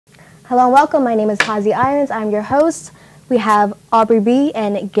Hello and welcome. My name is Kazi Irons. I'm your host. We have Aubrey B.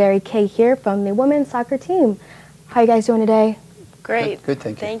 and Gary K. here from the women's soccer team. How are you guys doing today? Great. Good,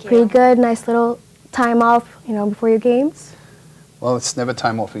 thank you. Thank you. Pretty good. Nice little time off, before your games. Well, it's never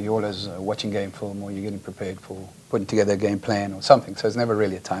time off. You're always watching game film or you're getting prepared for putting together a game plan or something. So it's never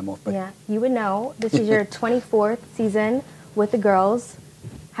really a time off. But yeah, you would know. This is your 24th season with the girls.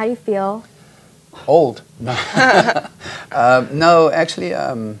 How do you feel? Old? No, no. Actually,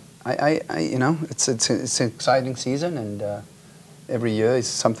 it's an exciting season, and every year is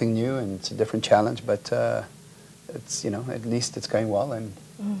something new and it's a different challenge. But it's at least it's going well, and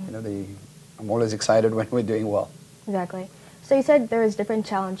I'm always excited when we're doing well. Exactly. So you said there's different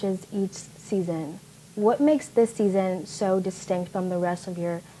challenges each season. What makes this season so distinct from the rest of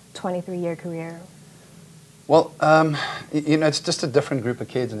your 23-year career? Well, it's just a different group of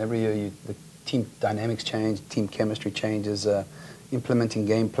kids, and every year the team dynamics change, team chemistry changes, implementing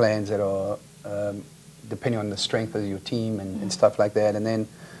game plans that are depending on the strength of your team and stuff like that. And then,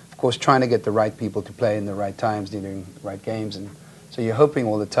 of course, trying to get the right people to play in the right times, during the right games. And so you're hoping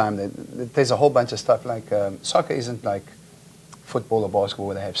all the time that there's a whole bunch of stuff like soccer isn't like football or basketball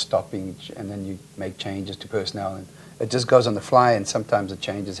where they have stoppage and then you make changes to personnel. And it just goes on the fly, and sometimes the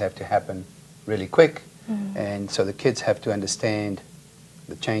changes have to happen really quick. And so the kids have to understand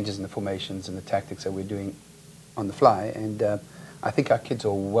the changes in the formations and the tactics that we're doing on the fly. And I think our kids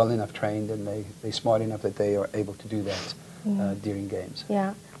are well enough trained, and they're smart enough that they are able to do that during games.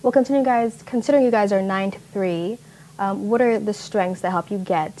 Yeah. Well, considering you guys are 9-3, what are the strengths that help you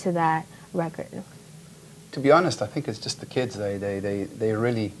get to that record? To be honest, I think it's just the kids. They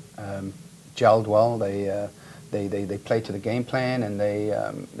really gelled well. They play to the game plan, and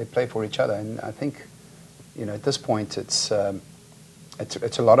they play for each other. And I think, at this point, it's a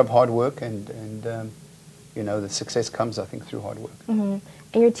lot of hard work, and the success comes, I think, through hard work. And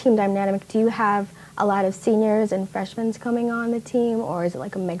your team dynamic, do you have a lot of seniors and freshmen coming on the team, or is it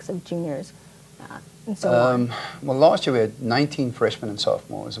like a mix of juniors and so on? Well, last year we had 19 freshmen and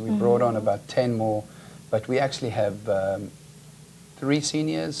sophomores, and we brought on about 10 more, but we actually have three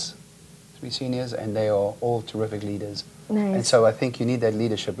seniors, and they are all terrific leaders. Nice. And so I think you need that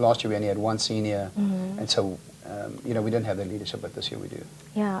leadership. Last year we only had one senior, and so we didn't have that leadership, but this year we do.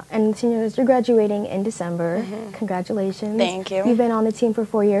 Yeah, and seniors, you're graduating in December. Congratulations. Thank you. You've been on the team for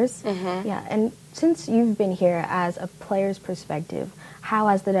 4 years. Yeah, and since you've been here as a player's perspective, how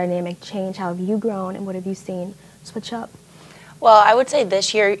has the dynamic changed? How have you grown, and what have you seen switch up? Well, I would say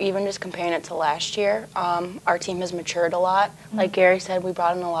this year, even just comparing it to last year, our team has matured a lot. Like Gary said, we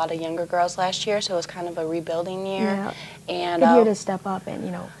brought in a lot of younger girls last year, so it was kind of a rebuilding year. Yeah. And good year to step up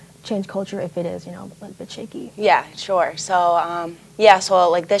and, change culture if it is, a little bit shaky. Yeah, sure. So, so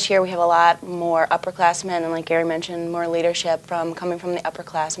like this year we have a lot more upperclassmen, and like Gary mentioned, more leadership coming from the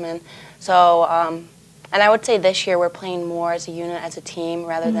upperclassmen. So, and I would say this year we're playing more as a unit, as a team,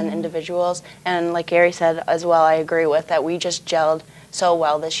 rather than individuals. And like Gary said as well, I agree with that. We just gelled so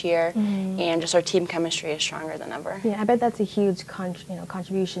well this year, and just our team chemistry is stronger than ever. Yeah, I bet that's a huge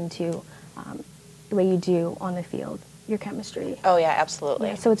contribution to the way you do on the field, your chemistry. Oh yeah, absolutely.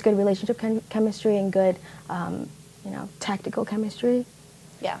 Yeah, so it's good relationship chemistry and good, tactical chemistry.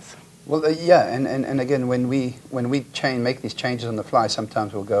 Yes. Well, yeah, and again, when we make these changes on the fly,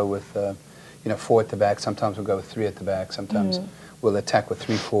 sometimes we'll go with 4 at the back. Sometimes we'll go with 3 at the back. Sometimes we'll attack with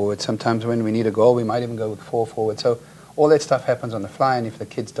 3 forwards. Sometimes when we need a goal, we might even go with 4 forwards. So all that stuff happens on the fly, and if the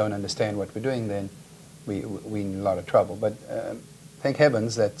kids don't understand what we're doing, then we're in a lot of trouble. But thank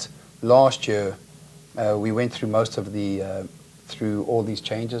heavens that last year we went through most of through all these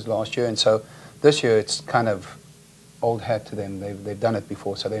changes last year, and so this year it's kind of old hat to them. They've done it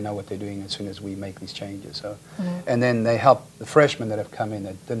before, so they know what they're doing as soon as we make these changes. So, and then they help the freshmen that have come in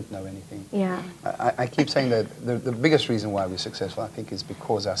that didn't know anything. Yeah. I keep saying that the biggest reason why we're successful, I think, is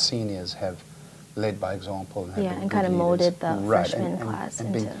because our seniors have led by example. And and kind of molded the freshman class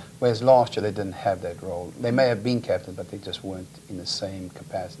into. Whereas last year they didn't have that role. They may have been captain, but they just weren't in the same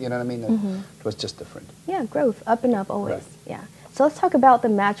capacity. You know what I mean? It was just different. Yeah, growth, up and up always. Right. Yeah. So let's talk about the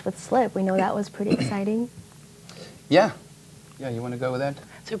match with Slip. We know that was pretty exciting. Yeah. Yeah, you want to go with that?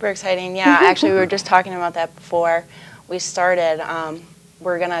 Super exciting. Yeah, actually we were just talking about that before we started.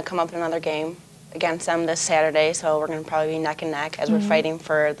 We're going to come up with another game against them this Saturday, so we're going to probably be neck and neck as we're fighting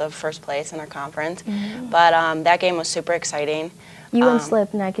for the first place in our conference. But that game was super exciting. You and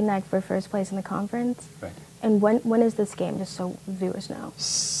Slip neck and neck for first place in the conference? Right. And when is this game, just so viewers know?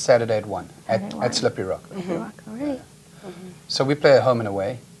 Saturday at 1 at Slippery Rock. Slippery Rock, all right. So we play at home and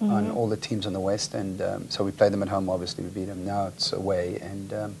away on all the teams on the West, and so we play them at home, obviously we beat them. Now it's away,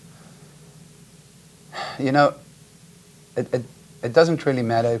 and it doesn't really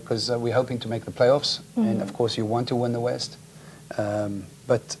matter because we're hoping to make the playoffs, and of course you want to win the West.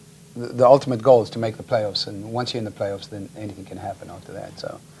 But the ultimate goal is to make the playoffs, and once you're in the playoffs, then anything can happen after that.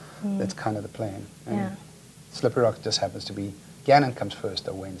 So that's kind of the plan. And Slippery Rock just happens to be, Gannon comes first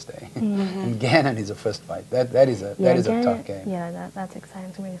on Wednesday, and Gannon is a fist fight. That is a tough game. Yeah, that's exciting.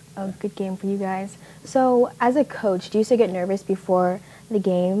 It's going to be a good game for you guys. So, as a coach, do you still get nervous before the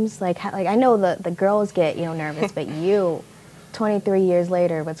games? Like I know the girls get nervous, but you, 23 years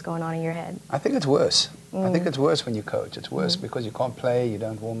later, what's going on in your head? I think it's worse. I think it's worse when you coach. It's worse because you can't play, you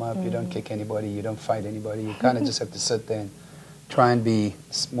don't warm up, you don't kick anybody, you don't fight anybody. You kind of just have to sit there and try and be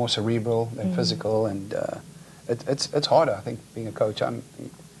more cerebral than physical, and it's harder. I think being a coach, I'm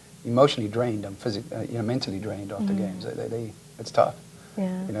emotionally drained. I'm mentally drained after games. It's tough.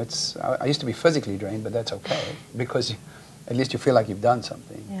 Yeah. I used to be physically drained, but that's okay because at least you feel like you've done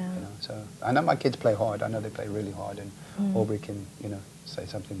something. Yeah. So I know my kids play hard. I know they play really hard, and Aubrey can say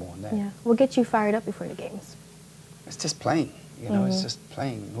something more on that. Yeah. What gets you fired up before the games? It's just playing. It's just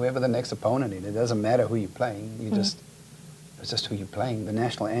playing. Whoever the next opponent is, it doesn't matter who you're playing. It's just who you're playing. The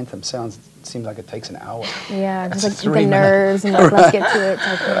national anthem seems like it takes an hour. Yeah, just like the nerves and let's get to it.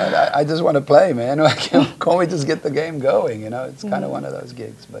 I just want to play, man. Can't we just get the game going? It's kind of one of those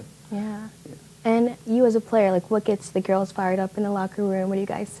gigs, but yeah. And you as a player, like, what gets the girls fired up in the locker room? What are you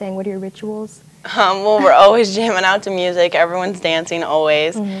guys saying? What are your rituals? Well, we're always jamming out to music. Everyone's dancing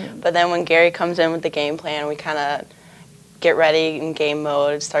always. But then when Gary comes in with the game plan, we kind of get ready in game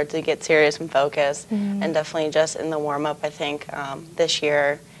mode, start to get serious and focused. And definitely just in the warm-up, I think this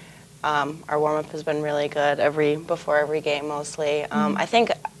year our warm-up has been really good before every game mostly. I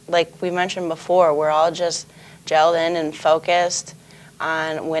think, like we mentioned before, we're all just gelled in and focused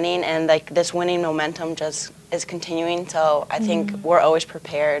on winning, and like this winning momentum just is continuing. So I think we're always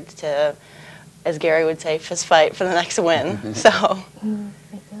prepared to, as Gary would say, fist fight for the next win. So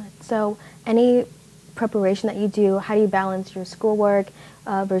any preparation that you do, how do you balance your schoolwork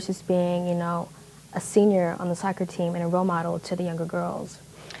versus being, a senior on the soccer team and a role model to the younger girls?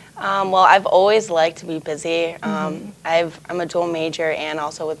 Well, I've always liked to be busy. I'm a dual major, and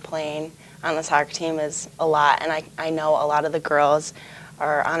also with playing on the soccer team is a lot. And I know a lot of the girls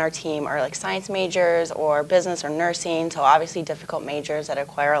on our team are like science majors or business or nursing, so obviously difficult majors that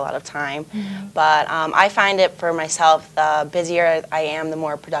require a lot of time. But I find it for myself, the busier I am, the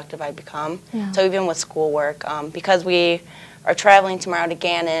more productive I become. So even with schoolwork, because we are traveling tomorrow to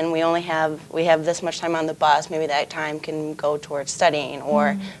Gannon, we have this much time on the bus, maybe that time can go towards studying,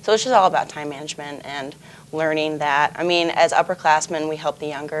 or so it's just all about time management and learning that. I mean, as upperclassmen, we help the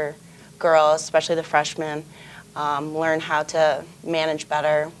younger girls, especially the freshmen, learn how to manage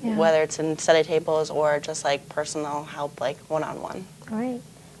better, whether it's in study tables or just like personal help, like one-on-one. All right.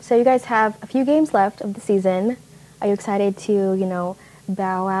 So you guys have a few games left of the season. Are you excited to,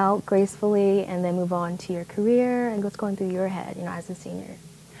 bow out gracefully and then move on to your career? And what's going through your head, as a senior?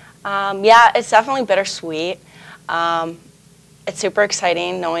 Yeah, it's definitely bittersweet. It's super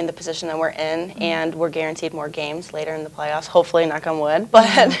exciting knowing the position that we're in, and we're guaranteed more games later in the playoffs, hopefully, knock on wood.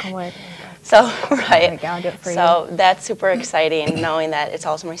 But knock on wood. So, right. I'll do it for so you. that's super exciting knowing that it's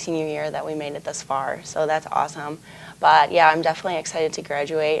also my senior year that we made it this far. So that's awesome. But yeah, I'm definitely excited to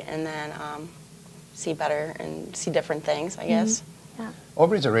graduate and then see better and see different things, I guess. Yeah.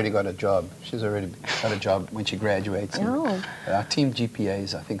 Aubrey's already got a job. She's already got a job when she graduates. Oh. Our team GPA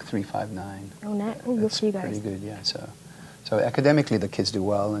is, I think, 359. Oh, good for you guys. Pretty good, yeah. So academically, the kids do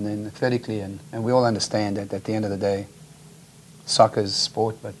well, and then athletically, and we all understand that at the end of the day, soccer is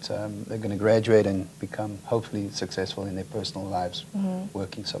sport, but they're going to graduate and become hopefully successful in their personal lives,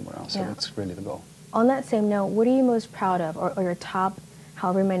 working somewhere else. So that's really the goal. On that same note, what are you most proud of, or your top,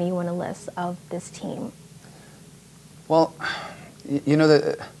 however many you want to list, of this team? Well, even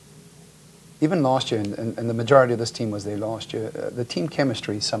last year, and the majority of this team was there last year, the team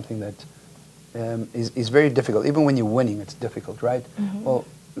chemistry is something that is very difficult. Even when you're winning, it's difficult, right? Well,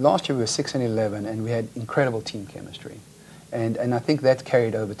 last year we were 6-11, and we had incredible team chemistry. And I think that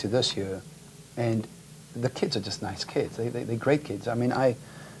carried over to this year. And the kids are just nice kids. They're great kids. I mean, I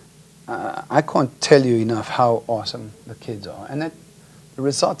can't tell you enough how awesome the kids are. And that the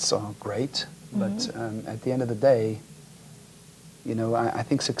results are great, but at the end of the day, I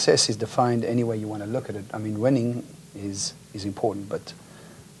think success is defined any way you want to look at it. I mean, winning is important, but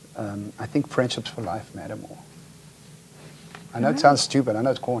I think friendships for life matter more. I know it sounds stupid, I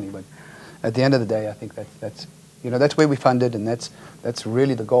know it's corny, but at the end of the day, I think that's where we funded, and that's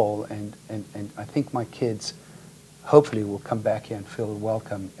really the goal. And I think my kids hopefully will come back here and feel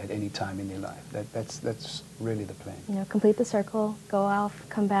welcome at any time in their life. That's really the plan. You know, complete the circle, go off,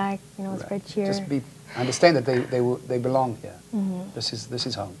 come back, you know, spread cheer. Just understand that they belong here. Mm-hmm. This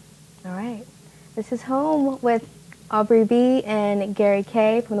is home. All right. This is home with Aubrey B. and Gary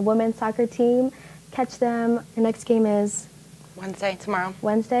K. from the women's soccer team. Catch them. Your next game is? Wednesday,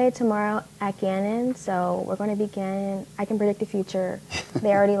 tomorrow at Gannon. So we're going to be Gannon. I can predict the future.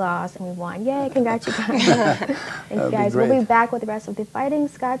 They already lost and we won. Yay, congrats you guys. Thank you guys. We'll be back with the rest of the Fighting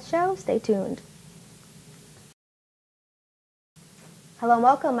Scots show. Stay tuned. Hello and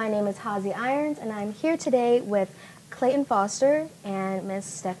welcome. My name is Hazy Irons and I'm here today with Clayton Foster and Miss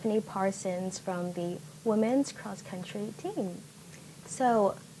Stephanie Parsons from the women's cross-country team.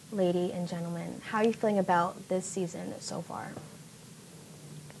 So, lady and gentlemen, how are you feeling about this season so far?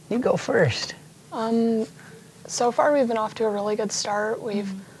 You go first. So far we've been off to a really good start. We've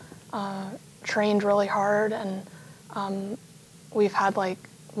trained really hard and we've had like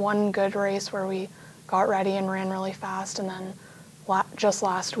one good race where we got ready and ran really fast, and then just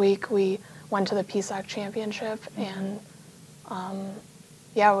last week we went to the PSAC championship and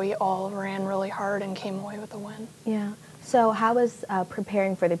yeah, we all ran really hard and came away with a win. Yeah. So how was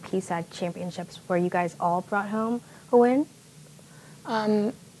preparing for the PSAC championships where you guys all brought home a win?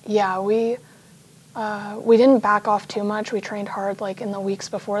 Yeah, we didn't back off too much. We trained hard like in the weeks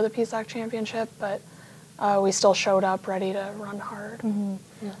before the PSAC championship, but we still showed up ready to run hard. Mm-hmm.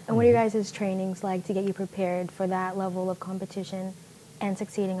 Yeah. And what are your guys' trainings like to get you prepared for that level of competition and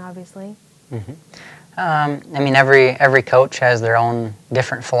succeeding, obviously? Mm-hmm. I mean, every coach has their own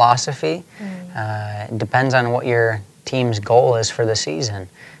different philosophy. It depends on what your team's goal is for the season.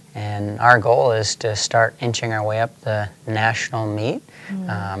 And our goal is to start inching our way up the national meet.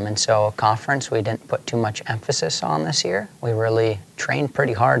 And so conference we didn't put too much emphasis on this year. We really trained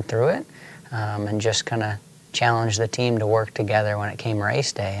pretty hard through it and just kind of challenged the team to work together when it came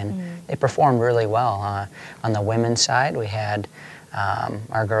race day. And they performed really well. On the women's side, we had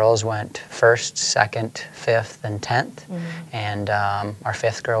our girls went first, second, fifth, and 10th, and our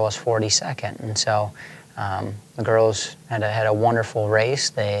fifth girl was 42nd. And so the girls had a wonderful race.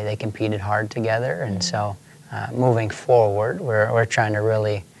 They competed hard together, and so moving forward, we're trying to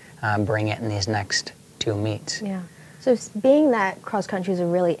really bring it in these next two meets. Yeah. So being that cross country is a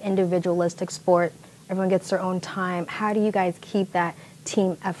really individualistic sport, everyone gets their own time. How do you guys keep that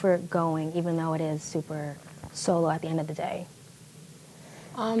team effort going, even though it is super solo at the end of the day?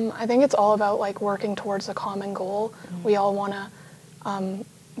 I think it's all about like working towards a common goal. We all want to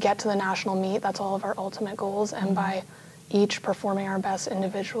get to the national meet. That's all of our ultimate goals, and by each performing our best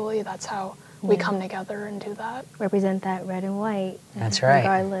individually, that's how we come together and do that. Represent that red and white. That's right.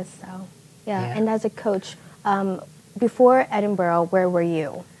 Regardless, so yeah. And as a coach, before Edinburgh, where were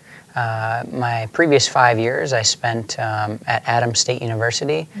you? My previous 5 years I spent at Adams State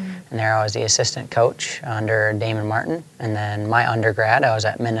University, and there I was the assistant coach under Damon Martin. And then my undergrad, I was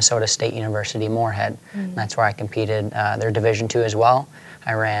at Minnesota State University, Moorhead. And that's where I competed their Division II as well.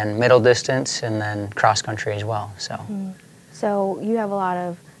 I ran middle distance and then cross country as well. So you have a lot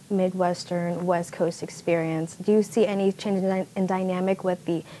of Midwestern, West Coast experience. Do you see any change in dynamic with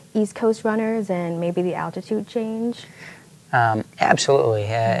the East Coast runners and maybe the altitude change? Absolutely.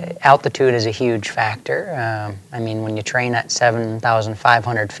 Altitude is a huge factor. I mean, when you train at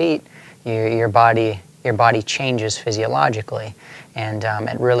 7,500 feet, your body changes physiologically, and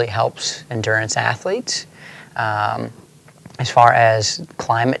it really helps endurance athletes. As far as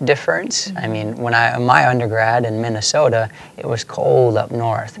climate difference, I mean, in my undergrad in Minnesota, it was cold up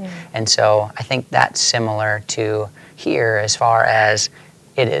north, and so I think that's similar to here as far as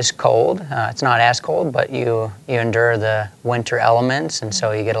it is cold. It's not as cold, but you endure the winter elements, and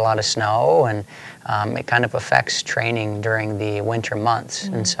so you get a lot of snow, and it kind of affects training during the winter months.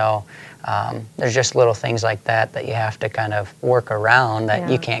 And so there's just little things like that that you have to kind of work around that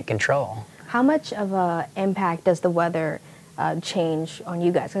you can't control. How much of an impact does the weather change on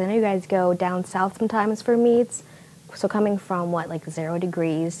you guys? Because I know you guys go down south sometimes for meets. So coming from what, like 0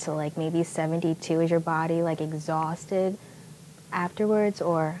 degrees to like maybe 72, is your body like exhausted afterwards,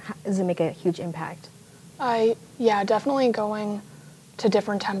 or does it make a huge impact? Yeah, definitely going to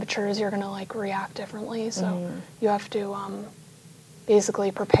different temperatures, you're going to like react differently. So you have to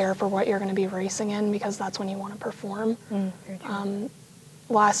basically prepare for what you're going to be racing in, because that's when you want to perform.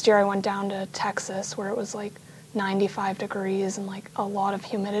 Last year I went down to Texas where it was like 95 degrees and like a lot of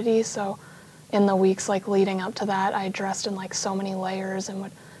humidity. So in the weeks like leading up to that, I dressed in like so many layers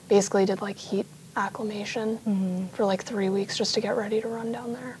and basically did like heat acclimation for like 3 weeks just to get ready to run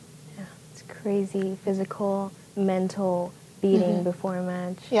down there. Yeah, it's crazy. Physical, mental, beating before a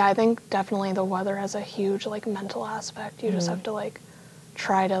match. Yeah, I think definitely the weather has a huge like mental aspect. You just have to like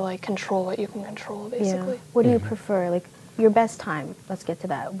try to like control what you can control, basically. Yeah. What do you prefer? Like your best time? Let's get to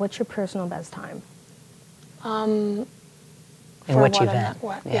that. What's your personal best time? In For which what event?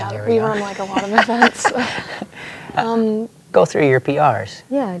 yeah, there we go. run like a lot of events. Go through your PRs.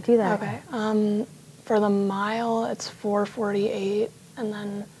 Yeah, do that. Okay. For the mile, it's 4:48, and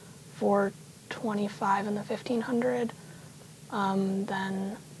then 4:25 in the 1500.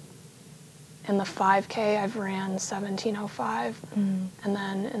 Then in the 5K, I've ran 17:05, and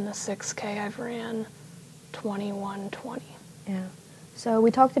then in the 6K, I've ran 21:20. Yeah. So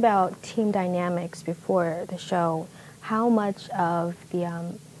we talked about team dynamics before the show. How much of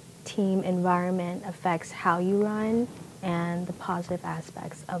the team environment affects how you run and the positive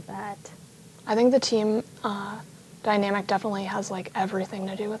aspects of that? I think the team dynamic definitely has like everything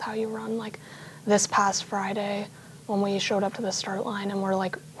to do with how you run. Like this past Friday, when we showed up to the start line and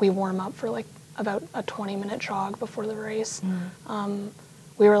we warm up for like about a 20-minute jog before the race.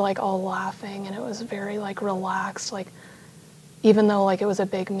 We were like all laughing, and it was very like relaxed. Like even though like it was a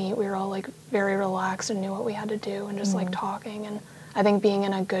big meet, we were all like very relaxed and knew what we had to do and just like talking. And I think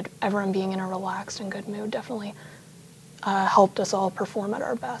everyone being in a relaxed and good mood definitely helped us all perform at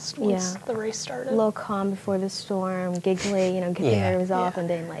our best once the race started. A little calm before the storm, giggly, get the nerves off, and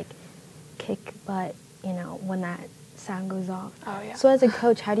then like kick butt, when that sound goes off. Oh yeah. So as a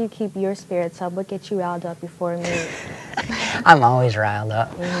coach, how do you keep your spirits up? What gets you riled up before a meet? I'm always riled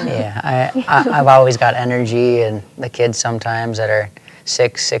up. Yeah, I've always got energy, and the kids sometimes that are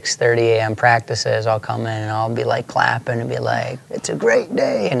 6:30 a.m. practices, I'll come in and I'll be like clapping and be like, "It's a great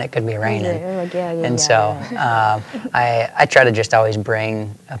day," and it could be raining. I try to just always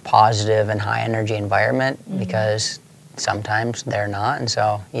bring a positive and high energy environment because sometimes they're not, and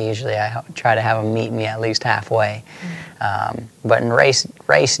so usually I try to have them meet me at least halfway. But in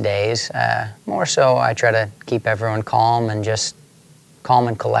race days, more so I try to keep everyone calm and just calm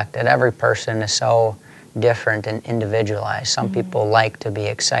and collected. Every person is so different and individualized. Some people like to be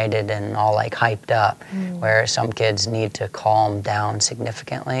excited and all like hyped up, where some kids need to calm down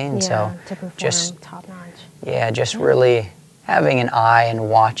significantly, and so to perform just top notch. just really having an eye and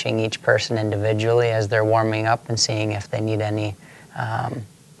watching each person individually as they're warming up and seeing if they need any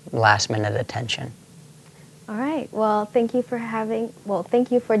last minute attention. All right. Well, thank you for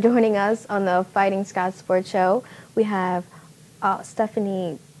joining us on the Fighting Scots Sports Show. We have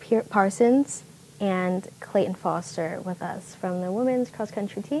Stephanie Parsons and Clayton Foster with us from the women's cross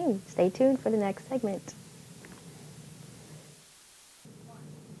country team. Stay tuned for the next segment.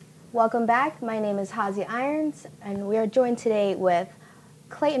 Welcome back. My name is Hazi Irons, and we are joined today with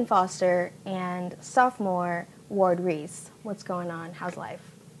Clayton Foster and sophomore Ward Reese. What's going on? How's life?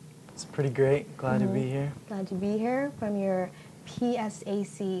 It's pretty great. Glad to be here. Glad to be here from your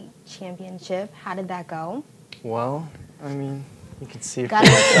PSAC championship. How did that go? Well, I mean, you can see it for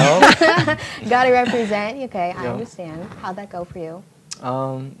yourself. Gotta represent. Okay, I understand. How'd that go for you?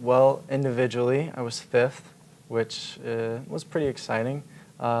 Well, individually, I was 5th, which was pretty exciting.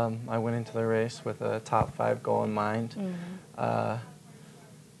 I went into the race with a top 5 goal in mind.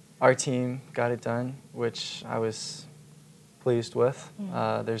 Our team got it done, which I was pleased with.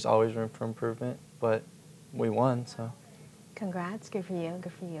 There's always room for improvement, but we won, so. Congrats. Good for you.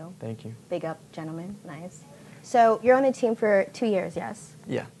 Good for you. Thank you. Big up, gentlemen. Nice. So you're on the team for 2 years, yes?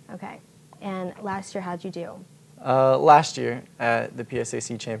 Yeah. Okay. And last year, how'd you do? Last year at the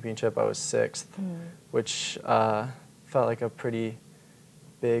PSAC championship, I was 6th, which felt like a pretty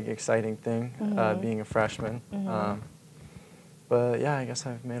big, exciting thing, being a freshman. But yeah, I guess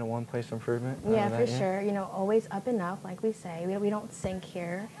I've made a one-place improvement. Yeah, for sure. Always up and up, like we say. We don't sink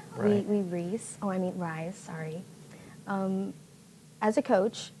here. Right. We rise, sorry. As a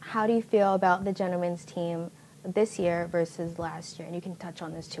coach, how do you feel about the gentlemen's team this year versus last year? And you can touch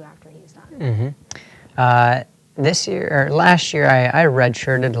on this too after he's done. Last year, I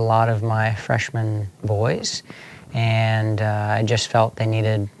redshirted a lot of my freshman boys, and I just felt they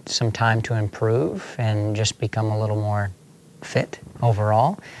needed some time to improve and just become a little more fit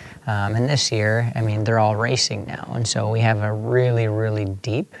overall. And this year, I mean, they're all racing now, and so we have a really, really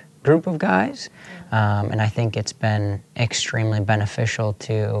deep group of guys, and I think it's been extremely beneficial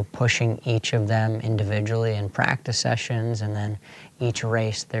to pushing each of them individually in practice sessions, and then each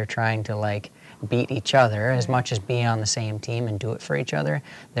race they're trying to like beat each other as much as being on the same team and do it for each other.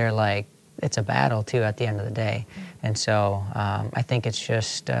 They're like, it's a battle too at the end of the day. And so I think it's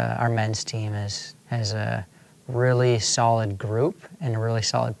just our men's team has a really solid group and a really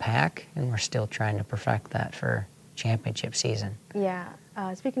solid pack, and we're still trying to perfect that for championship season. Yeah.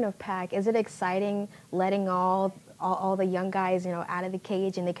 Speaking of pack, is it exciting letting all all the young guys, you know, out of the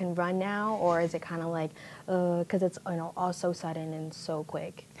cage and they can run now, or is it kind of like, because it's, you know, all so sudden and so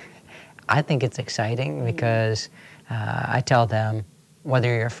quick? I think it's exciting because I tell them,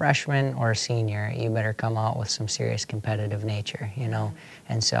 whether you're a freshman or a senior, you better come out with some serious competitive nature, you know.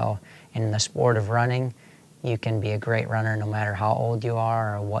 And so in the sport of running, you can be a great runner no matter how old you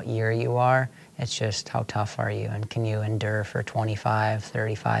are or what year you are. It's just how tough are you and can you endure for 25,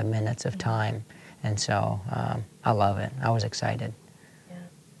 35 minutes of time. And so I love it. I was excited. Yeah.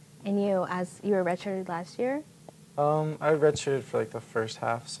 And you, as you were redshirted last year? I redshirted for like the first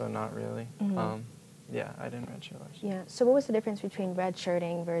half, so not really. Yeah, I didn't redshirt last year. Yeah. So what was the difference between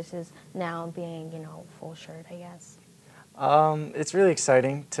redshirting versus now being, you know, full shirt, I guess? It's really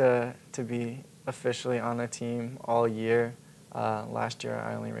exciting to be officially on a team all year. Last year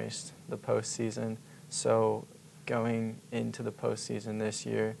I only raced the postseason, so going into the postseason this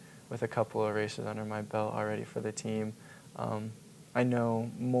year with a couple of races under my belt already for the team, I know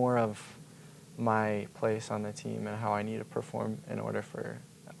more of my place on the team and how I need to perform in order for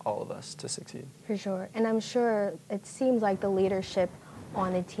all of us to succeed. For sure. And I'm sure it seems like the leadership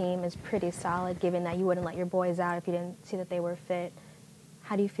on the team is pretty solid, given that you wouldn't let your boys out if you didn't see that they were fit.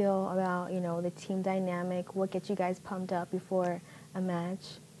 How do you feel about, you know, the team dynamic? What gets you guys pumped up before a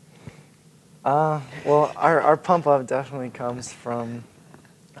match? Well, our pump up definitely comes from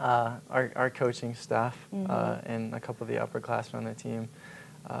our coaching staff and a couple of the upperclassmen on the team.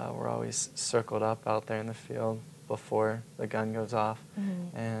 We're always circled up out there in the field before the gun goes off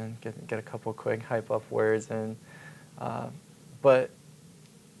and get a couple quick hype up words. And but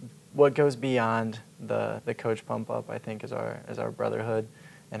what goes beyond the coach pump up, I think, is our brotherhood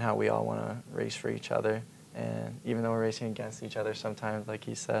and how we all want to race for each other. And even though we're racing against each other sometimes, like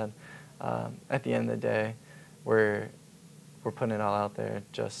he said, at the end of the day, we're putting it all out there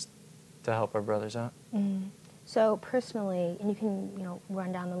just to help our brothers out. So personally, and you can, you know,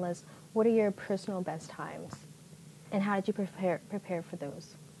 run down the list, what are your personal best times? And how did you prepare for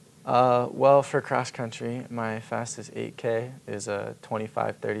those? Well, for cross country, my fastest 8K is a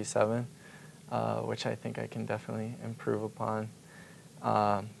 25:37, which I think I can definitely improve upon.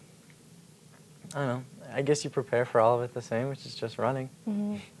 I don't know. I guess you prepare for all of it the same, which is just running.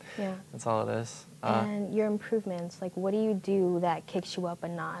 Yeah. That's all it is. And your improvements, like what do you do that kicks you up a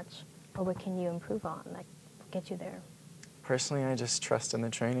notch? Or what can you improve on that get you there? Personally, I just trust in the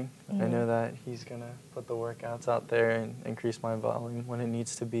training. I know that he's going to put the workouts out there and increase my volume when it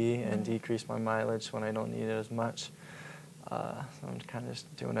needs to be and decrease my mileage when I don't need it as much. So I'm kind of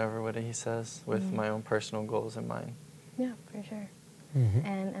just doing whatever what he says with my own personal goals in mind. Yeah, for sure.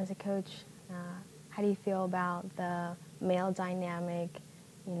 And as a coach, how do you feel about the male dynamic,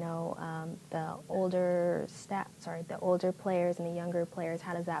 you know, the older players and the younger players?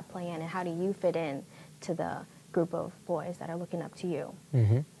 How does that play in, and how do you fit in to the group of boys that are looking up to you?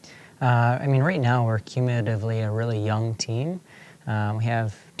 I mean, right now we're cumulatively a really young team. We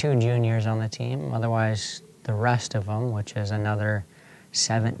have 2 juniors on the team. Otherwise, the rest of them, which is another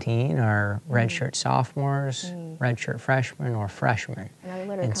 17, are redshirt sophomores, redshirt freshmen, or freshmen. Another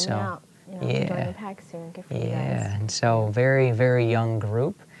litter coming out. You know, join the pack soon. Good for you guys. Yeah, and so very, very young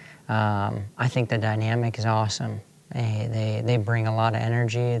group. I think the dynamic is awesome. They bring a lot of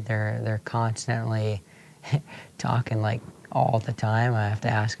energy. They're constantly talking like all the time. I have to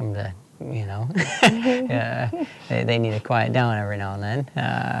ask them to, you know, they need to quiet down every now and then.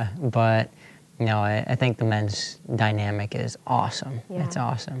 But you know, I think the men's dynamic is awesome. Yeah. It's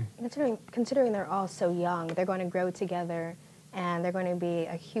awesome. Considering they're all so young, they're going to grow together, and they're going to be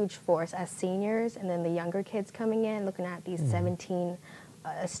a huge force as seniors, and then the younger kids coming in, looking at these 17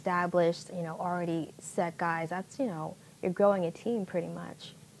 established, you know, already set guys. That's, you know, you're growing a team pretty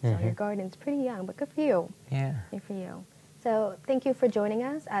much. So your garden's pretty young, but good for you. Yeah. Good for you. So thank you for joining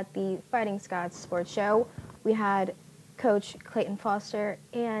us at the Fighting Scots Sports Show. We had Coach Clayton Foster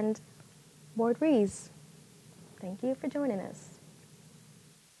and Ward Rees. Thank you for joining us.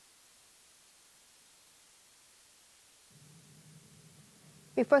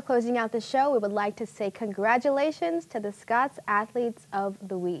 Before closing out the show, we would like to say congratulations to the Scots Athletes of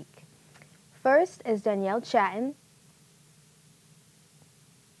the Week. First is Danielle Chatton.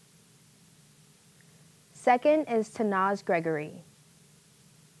 Second is Tanaz Gregory.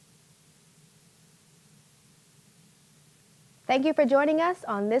 Thank you for joining us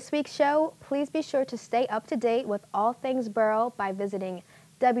on this week's show. Please be sure to stay up to date with all things Borough by visiting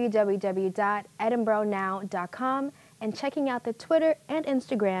www.edinboronow.com and checking out the Twitter and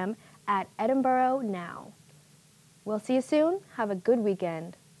Instagram at Edinboro Now. We'll see you soon. Have a good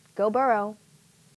weekend. Go Borough.